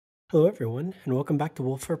Hello everyone, and welcome back to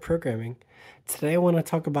Wolf for Programming. Today I want to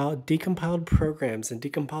talk about decompiled programs and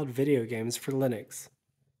decompiled video games for Linux.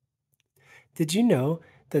 Did you know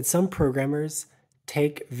that some programmers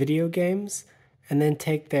take video games and then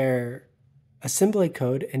take their assembly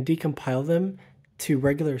code and decompile them to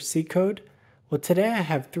regular C code? Well, today I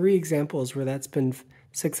have 3 examples where that's been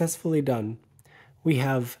successfully done. We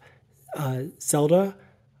have Zelda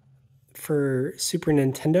for Super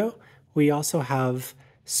Nintendo. We also have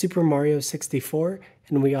Super Mario 64,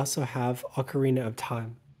 and we also have Ocarina of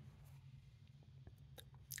Time.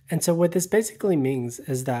 And so what this basically means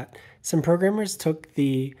is that some programmers took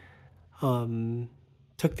the ROM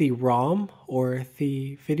or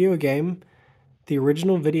the video game, the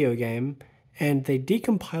original video game, and they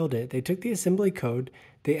decompiled it. They took the assembly code,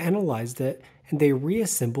 they analyzed it, and they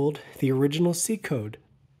reassembled the original C code.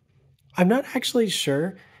 I'm not actually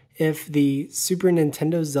sure if the Super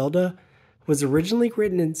Nintendo Zelda was originally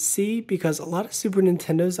written in C, because a lot of Super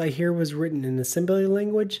Nintendos I hear was written in assembly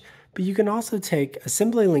language, but you can also take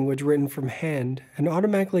assembly language written from hand and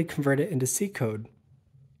automatically convert it into C code.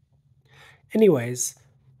 Anyways,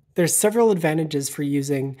 there's several advantages for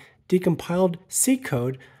using decompiled C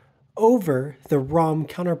code over the ROM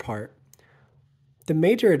counterpart. The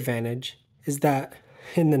major advantage is that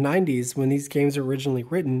in the 90s, when these games were originally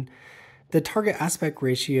written, the target aspect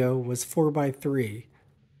ratio was 4:3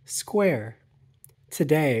 square.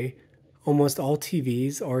 Today, almost all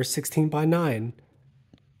TVs are 16:9.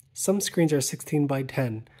 Some screens are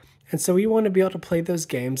 16:10. And so we want to be able to play those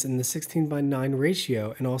games in the 16:9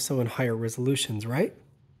 ratio and also in higher resolutions, right?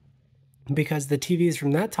 Because the TVs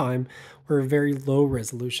from that time were very low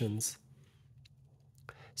resolutions.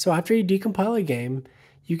 So after you decompile a game,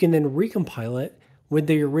 you can then recompile it with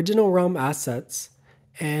the original ROM assets,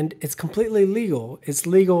 and it's completely legal. It's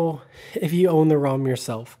legal if you own the ROM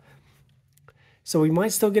yourself. So we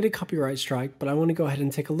might still get a copyright strike, but I want to go ahead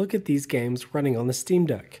and take a look at these games running on the Steam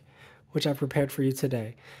Deck, which I've prepared for you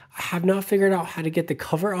today. I have not figured out how to get the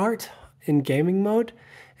cover art in gaming mode,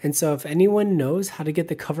 and so if anyone knows how to get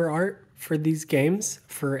the cover art for these games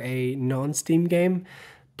for a non-Steam game,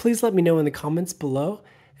 please let me know in the comments below,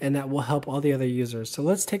 and that will help all the other users. So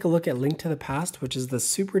let's take a look at Link to the Past, which is the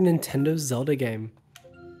Super Nintendo Zelda game.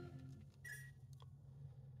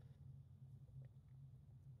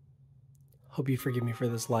 Hope you forgive me for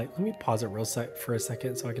this light. Let me pause it for a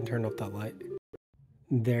second so I can turn off that light.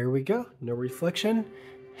 There we go, no reflection.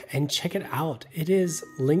 And check it out. It is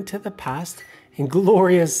Link to the Past in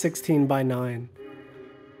glorious 16:9.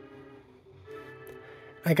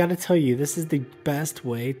 I gotta tell you, this is the best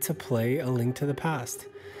way to play a Link to the Past.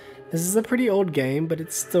 This is a pretty old game, but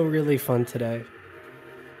it's still really fun today.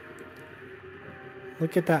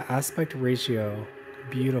 Look at that aspect ratio.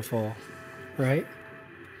 Beautiful, right?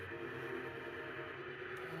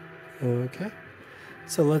 Okay,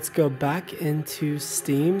 so let's go back into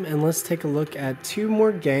Steam and let's take a look at 2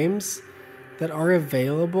 more games that are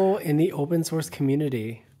available in the open source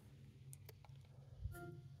community.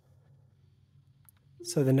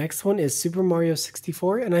 So the next one is Super Mario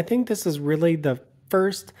 64, and I think this is really the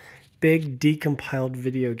first big decompiled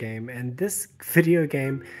video game, and this video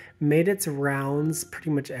game made its rounds pretty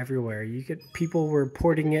much everywhere. People were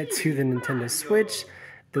porting it to the Nintendo Switch,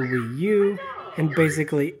 the Wii U, and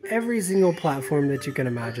basically every single platform that you can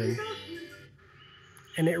imagine.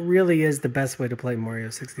 And it really is the best way to play Mario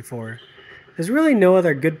 64. There's really no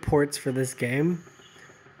other good ports for this game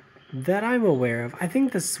that I'm aware of. I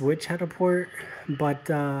think the Switch had a port, but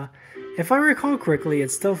if I recall correctly,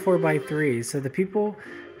 it's still 4:3. So the people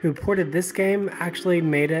who ported this game actually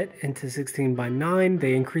made it into 16:9.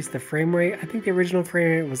 They increased the frame rate. I think the original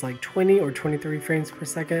frame rate was like 20 or 23 frames per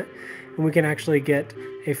second, and we can actually get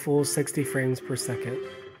a full 60 frames per second.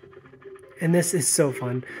 And this is so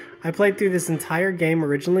fun. I played through this entire game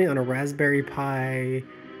originally on a Raspberry Pi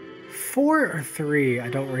 4 or 3, I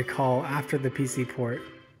don't recall, after the PC port.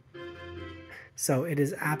 So it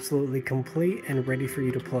is absolutely complete and ready for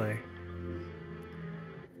you to play.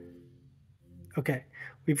 Okay,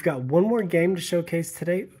 we've got one more game to showcase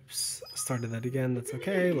today. Oops, started that again, that's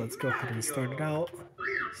okay. Let's go ahead and start it out.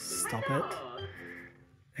 Stop it.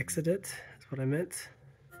 Exit it, is what I meant.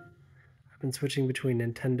 I've been switching between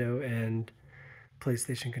Nintendo and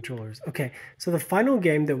PlayStation controllers. Okay, so the final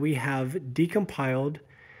game that we have decompiled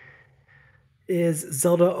is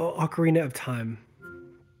Zelda Ocarina of Time.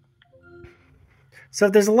 So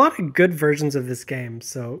there's a lot of good versions of this game.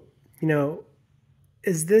 So,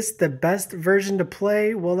 is this the best version to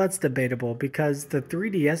play? Well, that's debatable, because the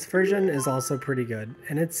 3DS version is also pretty good,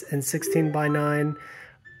 and it's in 16:9,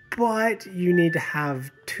 but you need to have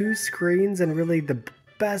 2 screens, and really the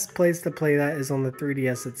best place to play that is on the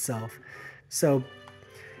 3DS itself. So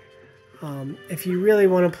if you really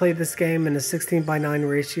want to play this game in a 16:9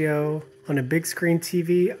 ratio on a big screen TV,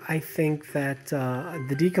 I think that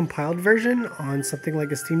the decompiled version on something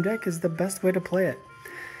like a Steam Deck is the best way to play it.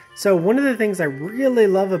 So one of the things I really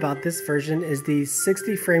love about this version is the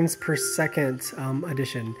 60 frames per second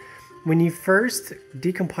edition. When you first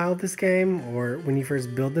decompile this game, or when you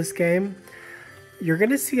first build this game, you're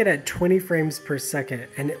going to see it at 20 frames per second,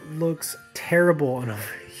 and it looks terrible on a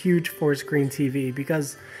huge 4-screen TV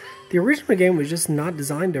because the original game was just not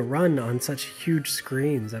designed to run on such huge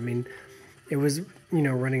screens. I mean, it was, you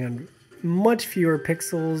know, running on much fewer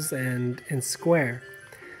pixels and square.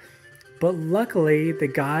 But luckily, the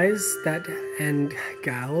guys and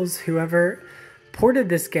gals, whoever ported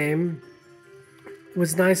this game,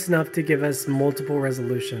 was nice enough to give us multiple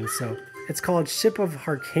resolutions. So it's called Ship of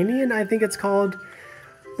Harkanian, I think it's called.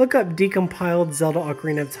 Look up decompiled Zelda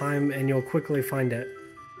Ocarina of Time and you'll quickly find it.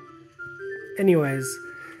 Anyways,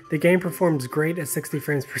 the game performs great at 60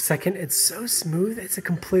 frames per second. It's so smooth, it's a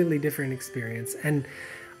completely different experience. And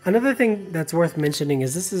another thing that's worth mentioning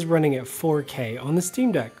is this is running at 4K on the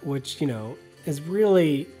Steam Deck, which, you know, is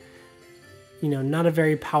really, you know, not a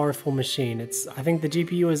very powerful machine. I think the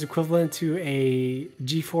GPU is equivalent to a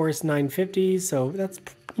GeForce 950, so that's,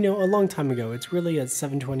 you know, a long time ago. It's really a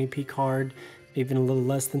 720p card, even a little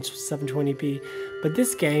less than 720p. But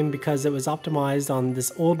this game, because it was optimized on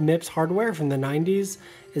this old MIPS hardware from the 90s,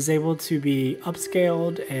 is able to be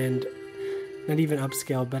upscaled and not even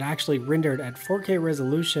upscaled, but actually rendered at 4K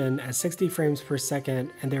resolution at 60 frames per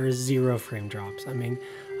second, and there is 0 frame drops. I mean,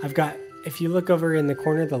 if you look over in the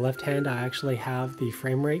corner, the left hand, I actually have the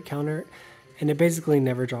frame rate counter, and it basically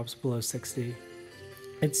never drops below 60.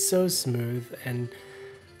 It's so smooth, and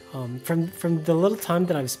from the little time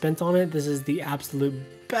that I've spent on it, this is the absolute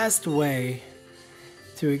best way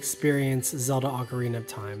to experience Zelda Ocarina of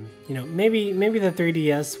Time. You know, maybe the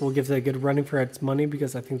 3DS will give it a good running for its money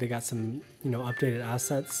because I think they got some, you know, updated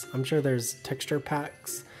assets. I'm sure there's texture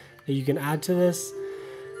packs that you can add to this.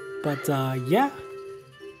 But yeah,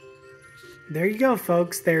 there you go,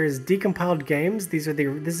 folks. There's decompiled games. This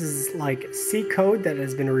is like C code that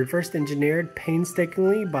has been reverse engineered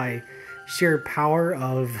painstakingly by sheer power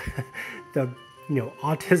of the, you know,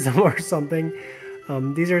 autism or something.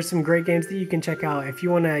 These are some great games that you can check out. If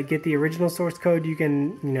you want to get the original source code, you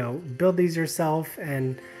can, you know, build these yourself,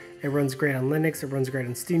 and it runs great on Linux, it runs great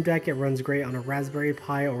on Steam Deck, it runs great on a Raspberry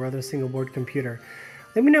Pi or other single board computer.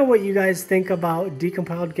 Let me know what you guys think about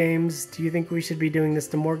decompiled games. Do you think we should be doing this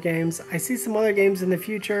to more games? I see some other games in the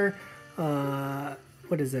future.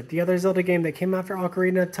 What is it? The other Zelda game that came after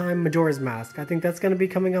Ocarina of Time, Majora's Mask. I think that's going to be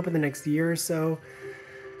coming up in the next year or so.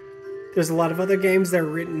 There's a lot of other games that are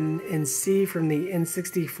written in C from the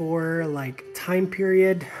N64 like time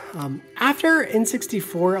period. After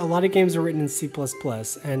N64, a lot of games are written in C++,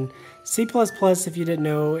 and C++, if you didn't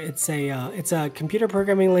know, it's a computer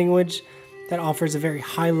programming language that offers a very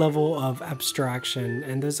high level of abstraction,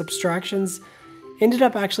 and those abstractions ended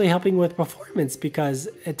up actually helping with performance because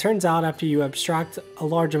it turns out after you abstract a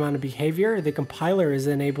large amount of behavior, the compiler is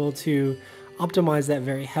then able to optimize that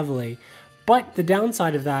very heavily. But the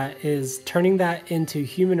downside of that is turning that into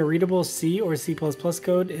human-readable C or C++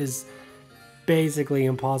 code is basically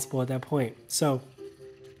impossible at that point. So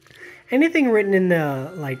anything written in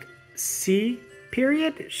the like C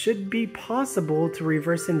period should be possible to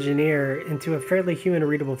reverse engineer into a fairly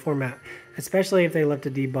human-readable format, especially if they left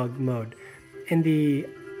a debug mode. In the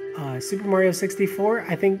Super Mario 64,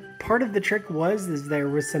 I think part of the trick is there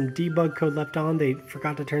was some debug code left on. They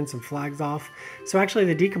forgot to turn some flags off. So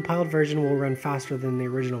actually the decompiled version will run faster than the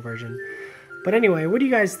original version. But anyway, what do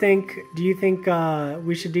you guys think? Do you think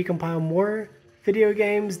we should decompile more video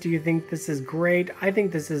games? Do you think this is great? I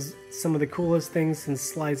think this is some of the coolest things since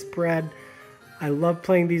sliced bread. I love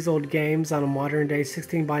playing these old games on a modern day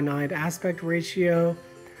 16:9 aspect ratio.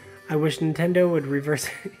 I wish Nintendo would reverse,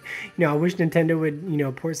 I wish Nintendo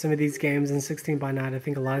would, port some of these games in 16:9. I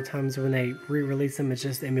think a lot of times when they re-release them, it's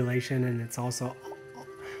just emulation, and it's also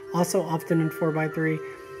often in 4:3.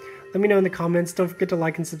 Let me know in the comments. Don't forget to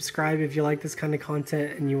like and subscribe if you like this kind of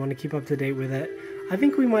content and you want to keep up to date with it. I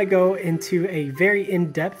think we might go into a very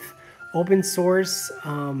in-depth open source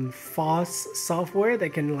FOSS software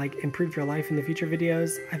that can improve your life in the future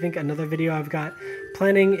videos. I think another video I've got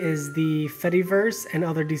planning is the Fediverse and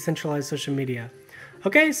other decentralized social media.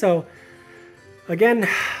 Okay, so again,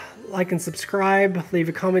 like and subscribe, leave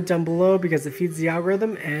a comment down below because it feeds the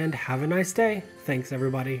algorithm, and have a nice day. Thanks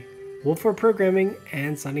everybody. Wolf for Programming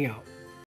and signing out.